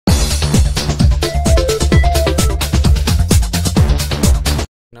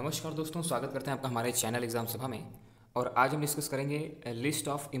नमस्कार दोस्तों, स्वागत करते हैं आपका हमारे चैनल एग्ज़ाम सभा में। और आज हम डिस्कस करेंगे list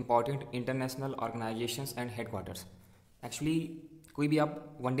of important international organisations and headquarters. Actually कोई भी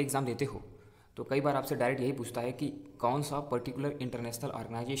आप वनडे एग्ज़ाम देते हो तो कई बार आपसे डायरेक्ट यही पूछता है कि कौन सा पर्टिकुलर इंटरनेशनल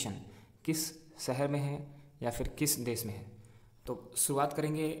ऑर्गेनाइजेशन किस शहर में है या फिर किस देश में है। तो शुरुआत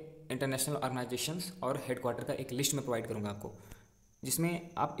करेंगे इंटरनेशनल ऑर्गेनाइजेशंस और हेडक्वार्टर का एक लिस्ट में प्रोवाइड करूँगा आपको, जिसमें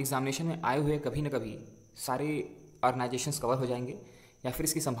आप एग्जामिनेशन में आए हुए कभी ना कभी सारे ऑर्गेनाइजेशंस कवर हो जाएंगे या फिर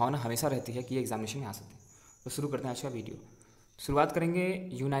इसकी संभावना हमेशा रहती है कि ये एग्जामिनेशन में आ सकते हैं। तो शुरू करते हैं आज का वीडियो। शुरुआत करेंगे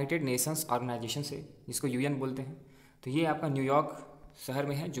यूनाइटेड नेशंस ऑर्गेनाइजेशन से, जिसको यूएन बोलते हैं। तो ये आपका न्यूयॉर्क शहर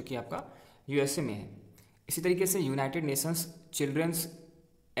में है, जो कि आपका यूएसए में है। इसी तरीके से United Nations children's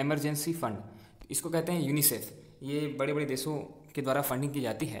emergency fund, इसको कहते हैं यूनिसेफ। ये बड़े बड़े देशों के द्वारा फंडिंग की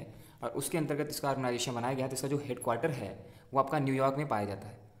जाती है और उसके अंतर्गत इसका ऑर्गेनाइजेशन बनाया गया है। तो इसका जो हेडक्वार्टर है वो आपका न्यूयॉर्क में पाया जाता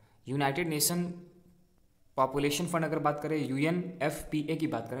है। यूनाइटेड नेशन पॉपुलेशन फंड अगर बात करें, यूएनएफपीए की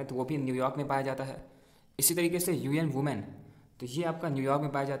बात करें, तो वो भी न्यूयॉर्क में पाया जाता है। इसी तरीके से यूएन वुमेन, तो ये आपका न्यूयॉर्क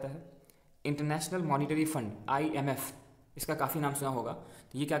में पाया जाता है। इंटरनेशनल मॉनिटरी फंड आईएमएफ, इसका काफ़ी नाम सुना होगा।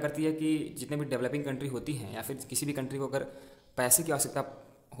 तो ये क्या करती है कि जितने भी डेवलपिंग कंट्री होती हैं या फिर किसी भी कंट्री को अगर पैसे की आवश्यकता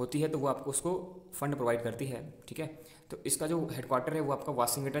होती है तो वो आपको उसको फंड प्रोवाइड करती है। ठीक है, तो इसका जो हेडक्वार्टर है वो आपका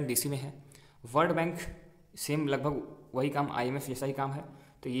वाशिंगटन डीसी में है। वर्ल्ड बैंक सेम लगभग वही काम, आईएमएफ जैसा ही काम है।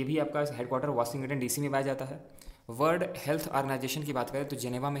 तो ये भी आपका हेडक्वार्टर वाशिंगटन डीसी में पाया जाता है। वर्ल्ड हेल्थ ऑर्गेनाइजेशन की बात करें तो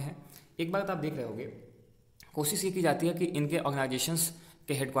जेनेवा में है। एक बात आप देख रहे होंगे, कोशिश ये की जाती है कि इनके ऑर्गेनाइजेशंस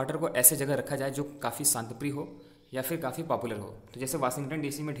के हेडक्वार्टर को ऐसे जगह रखा जाए जो काफ़ी शांतिप्रिय हो या फिर काफ़ी पॉपुलर हो। तो जैसे वाशिंगटन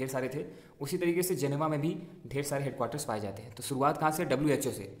डीसी में ढेर सारे थे, उसी तरीके से जेनेवा में भी ढेर सारे हेडक्वार्टर्स पाए जाते हैं। तो शुरुआत कहाँ से?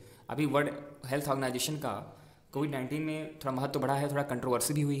 WHO से। अभी वर्ल्ड हेल्थ ऑर्गेनाइजेशन का कोविड-19 में थोड़ा महत्व बढ़ा है, थोड़ा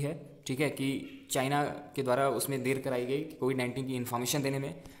कंट्रोवर्सी भी हुई है। ठीक है, कि चाइना के द्वारा उसमें देर कराई गई कोविड-19 की इन्फॉर्मेशन देने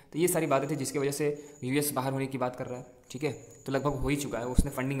में। तो ये सारी बातें थी जिसकी वजह से यूएस बाहर होने की बात कर रहा है। ठीक है, तो लगभग हो ही चुका है,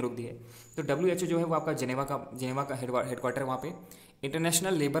 उसने फंडिंग रोक दी है। तो WHO जो है वो आपका जेनेवा का हेडक्वार्टर वहाँ पे।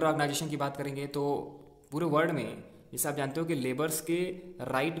 इंटरनेशनल लेबर ऑर्गेनाइजेशन की बात करेंगे तो पूरे वर्ल्ड में जैसे आप जानते हो कि लेबर्स के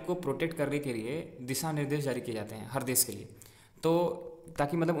राइट को प्रोटेक्ट करने के लिए दिशा निर्देश जारी किए जाते हैं हर देश के लिए, तो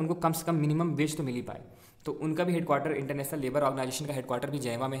ताकि मतलब उनको कम से कम मिनिमम वेज तो मिल ही पाए। तो उनका भी हेडक्वार्टर, इंटरनेशनल लेबर ऑर्गेनाइजेशन का हेडक्वार्टर भी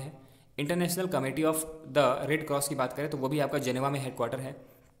जेनेवा में है। International committee of the red cross की बात करें तो वो भी आपका जेनेवा में हेडक्वार्टर है।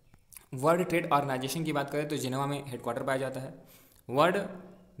 वर्ल्ड ट्रेड ऑर्गेनाइजेशन की बात करें तो जेनेवा में हेडक्वार्टर पाया जाता है। वर्ल्ड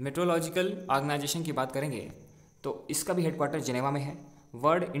मेट्रोलॉजिकल ऑर्गेनाइजेशन की बात करेंगे तो इसका भी हेडक्वार्टर जेनेवा में है।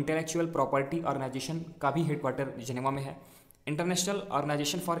 वर्ल्ड इंटेलेक्चुअल प्रॉपर्टी ऑर्गेनाइजेशन का भी हेडक्वार्टर जेनेवा में है। इंटरनेशनल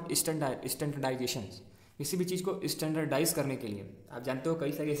ऑर्गेनाइजेशन फॉर स्टैंडर्डाइजेशन, किसी भी चीज़ को स्टैंडर्डाइज करने के लिए, आप जानते हो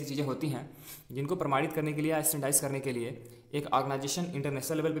कई सारी ऐसी चीज़ें होती हैं जिनको प्रमाणित करने के लिए या स्टैंडर्डाइज करने के लिए एक ऑर्गेनाइजेशन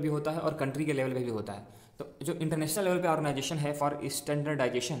इंटरनेशनल लेवल पे भी होता है और कंट्री के लेवल पे भी होता है। तो जो इंटरनेशनल लेवल पे ऑर्गेनाइजेशन है फॉर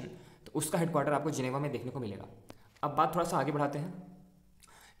स्टैंडर्डाइजेशन, तो उसका हेडक्वार्टर आपको जिनेवा में देखने को मिलेगा। अब बात थोड़ा सा आगे बढ़ाते हैं।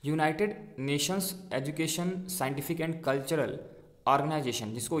 United Nations education scientific and cultural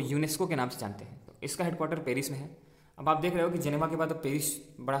organisation, जिसको यूनेस्को के नाम से जानते हैं, तो इसका हेडक्वार्टर पेरिस में है। अब आप देख रहे हो कि जेनेवा के बाद अब पेरिस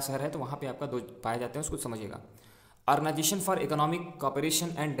बड़ा शहर है, तो वहाँ पे आपका दो पाए जाते हैं, उसको समझिएगा। Organisation for economic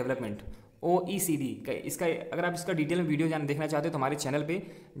cooperation and development, OECD का, इसका अगर आप इसका डिटेल में वीडियो देखना चाहते हो तो हमारे चैनल पे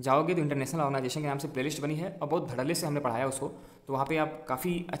जाओगे तो इंटरनेशनल ऑर्गेनाइजेशन के नाम से प्लेलिस्ट बनी है और बहुत धड़ल्ले से हमने पढ़ाया उसको, तो वहाँ पर आप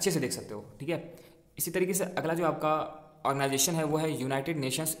काफ़ी अच्छे से देख सकते हो। ठीक है, इसी तरीके से अगला जो आपका ऑर्गेनाइजेशन है वो है United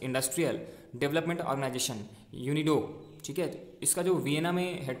Nations industrial development organisation, UNIDO. ठीक है, इसका जो वियना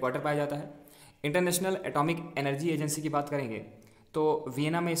में हेडक्वार्टर पाया जाता है। इंटरनेशनल एटॉमिक एनर्जी एजेंसी की बात करेंगे तो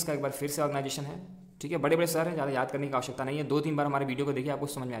वियना में इसका एक बार फिर से ऑर्गेनाइजेशन है। ठीक है, बड़े बड़े शहर हैं, ज़्यादा याद करने की आवश्यकता नहीं है, 2-3 बार हमारे वीडियो को देखिए, आपको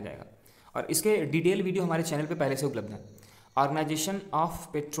समझ में आ जाएगा। और इसके डिटेल वीडियो हमारे चैनल पे पहले से उपलब्ध है। Organisation of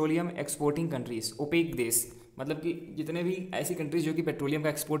petroleum exporting countries, OPEC देश, मतलब कि जितने भी ऐसी कंट्रीज जो कि पेट्रोलियम का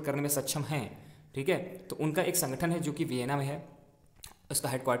एक्सपोर्ट करने में सक्षम हैं, ठीक है, तो उनका एक संगठन है जो कि वियना में है, उसका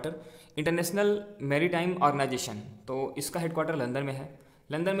हेडक्वार्टर। इंटरनेशनल मैरीटाइम ऑर्गेनाइजेशन, तो इसका हेडक्वार्टर लंदन में है।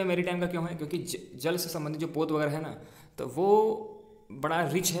 लंदन में मैरीटाइम का क्यों है? क्योंकि जल से संबंधित जो पोत वगैरह है ना, तो वो बड़ा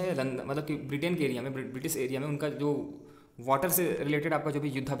रिच है लंदन, मतलब कि ब्रिटेन के एरिया में, ब्रिटिश एरिया में उनका जो वाटर से रिलेटेड आपका जो भी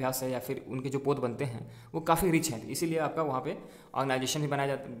युद्धाभ्यास है या फिर उनके जो पोत बनते हैं वो काफ़ी रिच हैं, इसीलिए आपका वहाँ पे ऑर्गेनाइजेशन भी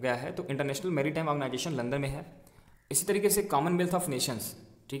बनाया गया है। तो इंटरनेशनल मैरीटाइम ऑर्गेनाइजेशन लंदन में है। इसी तरीके से कॉमनवेल्थ ऑफ नेशंस,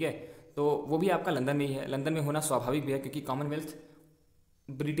 ठीक है, तो वो भी आपका लंदन में ही है। लंदन में होना स्वाभाविक भी है क्योंकि कॉमनवेल्थ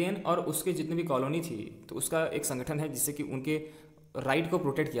ब्रिटेन और उसके जितनी भी कॉलोनी थी, तो उसका एक संगठन है जिससे कि उनके राइट को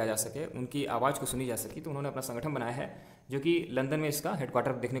प्रोटेक्ट किया जा सके, उनकी आवाज़ को सुनी जा सके, तो उन्होंने अपना संगठन बनाया है जो कि लंदन में इसका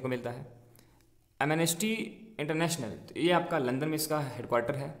हेडक्वार्टर देखने को मिलता है। एमनेस्टी इंटरनेशनल, तो ये आपका लंदन में इसका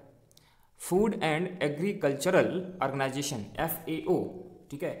हेडक्वार्टर है। Food and agricultural organisation, FAO,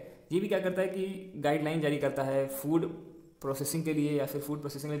 ठीक है, ये भी क्या करता है कि गाइडलाइन जारी करता है फूड प्रोसेसिंग के लिए या फिर फूड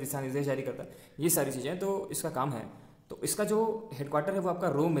प्रोसेसिंग के लिए दिशा निर्देश जारी करता है, ये सारी चीज़ें, तो इसका काम है। तो इसका जो हेडक्वार्टर है वो आपका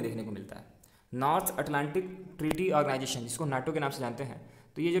रोम में देखने को मिलता है। नॉर्थ अटलांटिक ट्रीटी ऑर्गेनाइजेशन, जिसको नाटो के नाम से जानते हैं,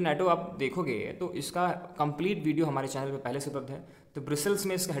 तो ये जो नाटो आप देखोगे तो इसका कंप्लीट वीडियो हमारे चैनल पे पहले से उपलब्ध है। तो ब्रसेल्स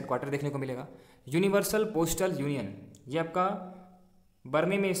में इसका हेडक्वार्टर देखने को मिलेगा। यूनिवर्सल पोस्टल यूनियन, ये आपका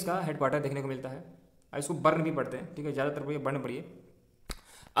बर्ने में इसका हेडक्वार्टर देखने को मिलता है। इसको बर्न भी पढ़ते हैं, ठीक है, ज़्यादातर पढ़िए, बर्न पढ़िए।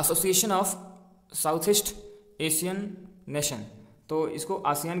 Association of south east Asian nation, तो इसको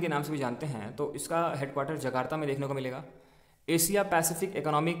आसियान के नाम से भी जानते हैं, तो इसका हेडक्वार्टर जकार्ता में देखने को मिलेगा। Asia Pacific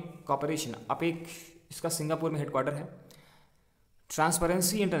economic cooperation, APEC, इसका सिंगापुर में हेडक्वार्टर है।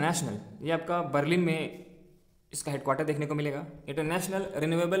 ट्रांसपेरेंसी इंटरनेशनल, ये आपका बर्लिन में इसका हेडक्वार्टर देखने को मिलेगा। International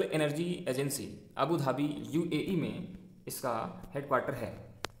renewable energy agency, Abu Dhabi UAE में इसका हेडक्वार्टर है।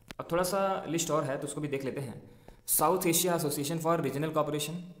 अब थोड़ा सा लिस्ट और है तो उसको भी देख लेते हैं। South Asia association for regional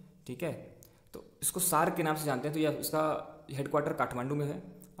corporation, ठीक है, तो इसको सार्क के नाम से जानते हैं। तो यह इसका हेडक्वार्टर काठमांडू में है।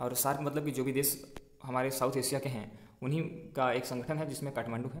 और सार्क मतलब कि जो भी देश हमारे साउथ एशिया के हैं उन्हीं का एक संगठन है जिसमें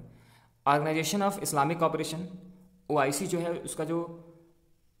काठमांडू है। Organisation of Islamic corporation, OIC जो है उसका जो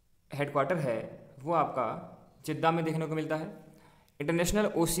हेडक्वार्टर है वो आपका जिद्दा में देखने को मिलता है। International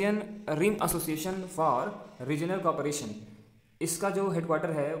ocean rim association for regional corporation, इसका जो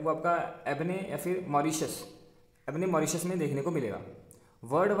हेडक्वार्टर है वो आपका एबने या फिर मॉरिशस, एबने मॉरिशस में देखने को मिलेगा।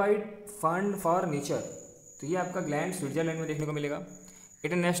 World wide fund for nature, तो ये आपका ग्लैंड स्विट्जरलैंड में देखने को मिलेगा।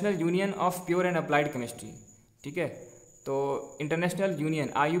 International union of pure and applied chemistry, ठीक है, तो इंटरनेशनल यूनियन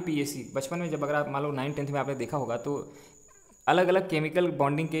IUPAC, बचपन में जब अगर आप मान लो 9th-10th में आपने देखा होगा तो अलग अलग केमिकल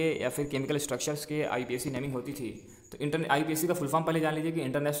बॉन्डिंग के या फिर केमिकल स्ट्रक्चर्स के IUPAC नेमिंग होती थी। तो IUPAC का फुल फॉर्म पहले जान लीजिए कि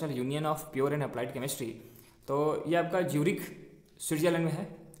international union of pure and applied chemistry, तो ये आपका ज्यूरिख स्विट्जरलैंड में है,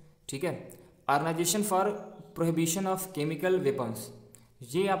 ठीक है। Organisation for prohibition of chemical weapons,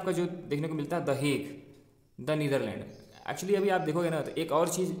 ये आपका जो देखने को मिलता है the Hague, the Netherlands. Actually अभी आप देखोगे ना तो एक और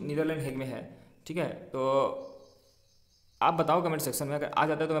चीज़ नीदरलैंड हेग में है, ठीक है। तो आप बताओ कमेंट सेक्शन में, अगर आ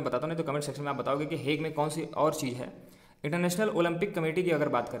जाता है तो मैं बताता हूँ, नहीं तो कमेंट सेक्शन में आप बताओगे कि हेग में कौन सी और चीज़ है। इंटरनेशनल ओलंपिक कमेटी की अगर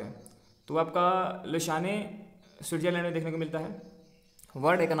बात करें तो आपका लुसाने स्विट्जरलैंड में देखने को मिलता है।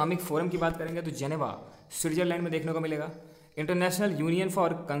 वर्ल्ड इकोनॉमिक फोरम की बात करेंगे तो जेनेवा स्विट्जरलैंड में देखने को मिलेगा। International union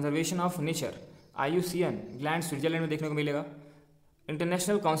for conservation of nature IUCN gland Switzerland में देखने को मिलेगा।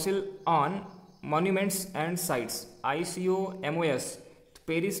 International council on monuments and sites ICOMOS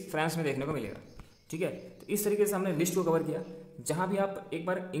Paris France में देखने को मिलेगा, ठीक है। तो इस तरीके से हमने लिस्ट को कवर किया। जहाँ भी आप एक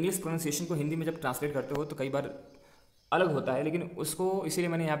बार इंग्लिश प्रोनाउंसिएशन को हिंदी में जब ट्रांसलेट करते हो तो कई बार अलग होता है, लेकिन उसको इसीलिए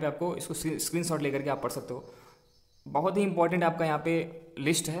मैंने यहाँ पे आपको इसको स्क्रीनशॉट लेकर के आप पढ़ सकते हो। बहुत ही इंपॉर्टेंट आपका यहाँ पे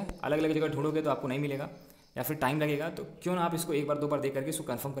लिस्ट है, अलग अलग जगह ढूंढोगे तो आपको नहीं मिलेगा या फिर टाइम लगेगा, तो क्यों ना आप इसको एक बार दो बार देख करके इसको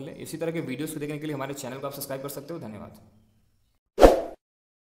कंफर्म कर ले। इसी तरह के वीडियोस को देखने के लिए हमारे चैनल को आप सब्सक्राइब कर सकते हो। धन्यवाद।